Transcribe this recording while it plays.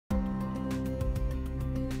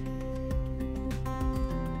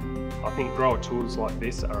I think grower tours like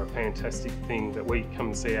this are a fantastic thing that we come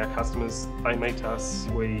and see our customers, they meet us,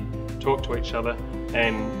 we talk to each other,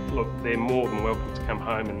 and look, they're more than welcome to come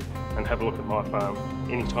home and have a look at my farm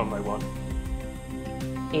anytime they want.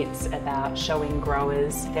 It's about showing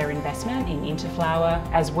growers their investment in Interflour,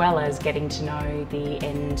 as well as getting to know the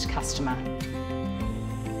end customer.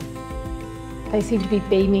 They seem to be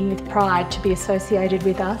beaming with pride to be associated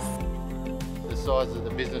with us. The size of the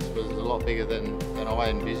business was a lot bigger than I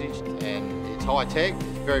envisaged, and it's high tech, it's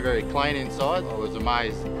very, very clean inside. I was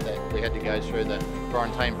amazed that we had to go through the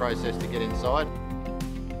quarantine process to get inside.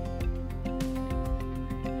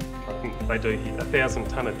 I think they do 1,000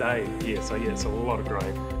 tonne a day here, so yeah, it's a lot of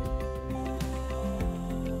grain.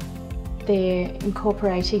 They're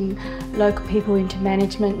incorporating local people into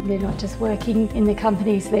management. They're not just working in the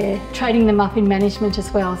companies, they're training them up in management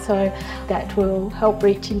as well. So that will help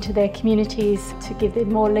reach into their communities to give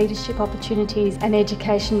them more leadership opportunities and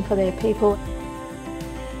education for their people.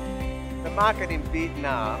 The market in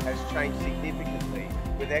Vietnam has changed significantly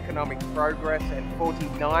with economic progress, and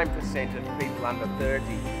 49% of people under 30,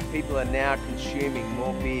 people are now consuming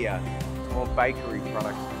more beer, more bakery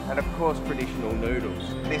products, and of course traditional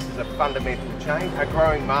noodles. This is a fundamental change, a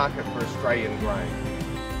growing market for Australian grain.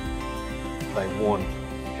 They want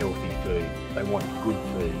healthy food, they want good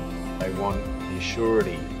food, they want the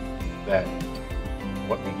surety that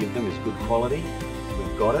what we give them is good quality,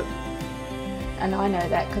 we've got it. And I know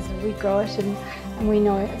that because we grow it and we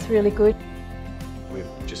know it's really good. We've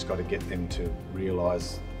just got to get them to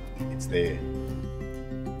realise it's there.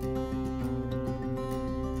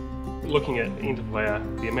 Looking at Interflour,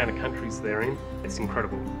 the amount of countries they're in, it's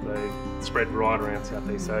incredible. They spread right around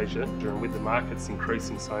Southeast Asia, and with the markets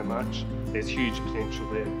increasing so much, there's huge potential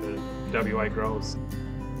there for WA growers.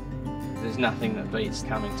 There's nothing that beats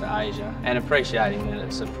coming to Asia and appreciating that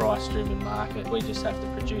it's a price-driven market. We just have to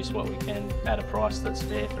produce what we can at a price that's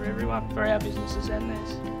fair for everyone, for our businesses and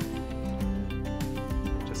theirs.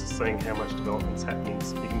 Just seeing how much development's happening,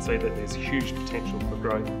 you can see that there's huge potential for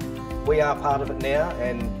growth. We are part of it now,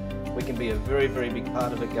 and we can be a very, very big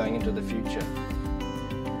part of it going into the future.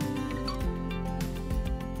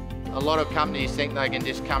 A lot of companies think they can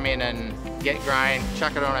just come in and get grain,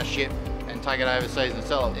 chuck it on a ship and take it overseas and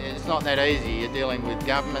sell it. It's not that easy. You're dealing with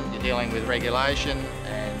government, you're dealing with regulation,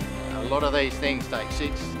 and a lot of these things take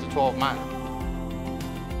 6 to 12 months.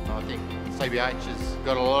 I think CBH has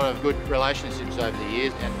got a lot of good relationships over the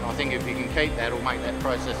years, and I think if you can keep that, it'll make that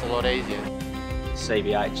process a lot easier.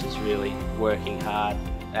 CBH is really working hard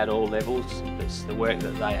at all levels. It's the work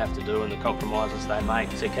that they have to do and the compromises they make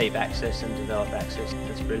to keep access and develop access.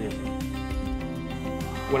 It's brilliant.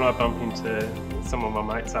 When I bump into some of my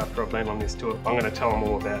mates after I've been on this tour, I'm going to tell them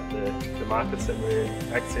all about the markets that we're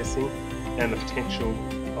accessing and the potential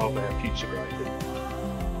of our future growth.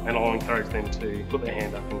 And I'll encourage them to put their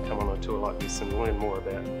hand up and come on a tour like this and learn more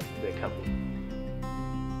about their company.